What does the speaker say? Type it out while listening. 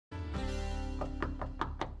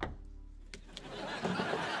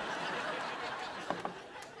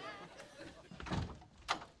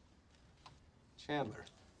Chandler,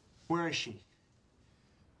 where is she?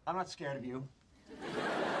 I'm not scared of you.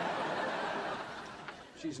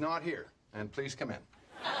 She's not here, and please come in.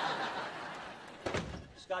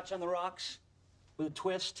 Scotch on the rocks, with a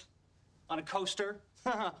twist, on a coaster.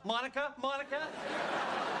 Monica? Monica?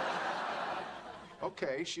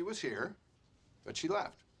 Okay, she was here, but she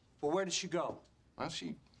left. Well, where did she go? Well,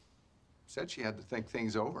 she said she had to think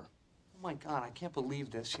things over. Oh, my God, I can't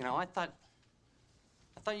believe this. You know, I thought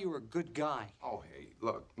you were a good guy. Oh, hey,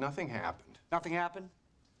 look, nothing happened. Nothing happened?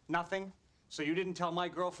 Nothing? So you didn't tell my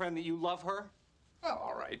girlfriend that you love her? Well,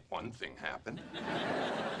 all right, one thing happened. You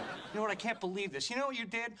know what? I can't believe this. You know what you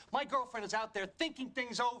did? My girlfriend is out there thinking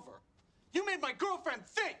things over. You made my girlfriend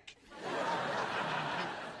think!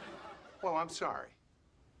 Well, I'm sorry.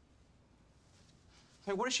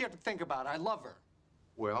 Hey, what does she have to think about? I love her.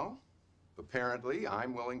 Well, apparently,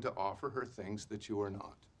 I'm willing to offer her things that you are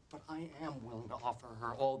not. But I am willing to offer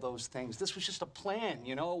her all those things. This was just a plan,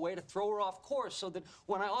 you know, a way to throw her off course so that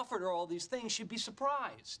when I offered her all these things, she'd be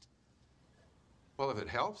surprised. Well, if it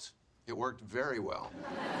helps, it worked very well.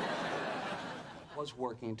 It was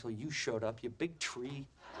working until you showed up, you big tree.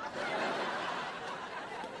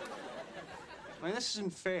 I mean, this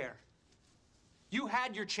isn't fair. You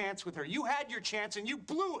had your chance with her. You had your chance, and you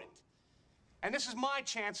blew it. And this is my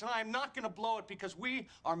chance, and I am not going to blow it because we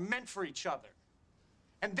are meant for each other.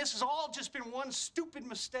 And this has all just been one stupid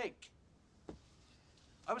mistake.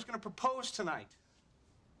 I was going to propose tonight.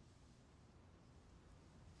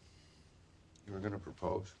 You were going to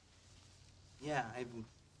propose? Yeah, I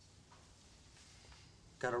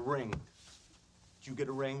got a ring. Did you get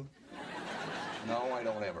a ring? No, I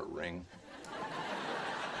don't have a ring.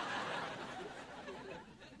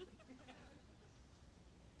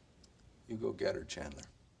 You go get her, Chandler.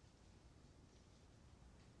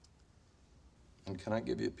 And can I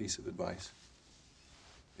give you a piece of advice?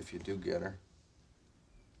 If you do get her,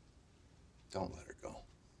 don't let her go.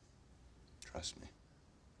 Trust me.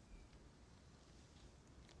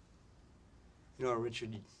 You know,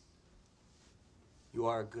 Richard, you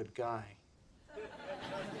are a good guy.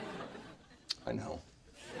 I know.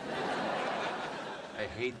 I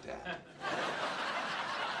hate that.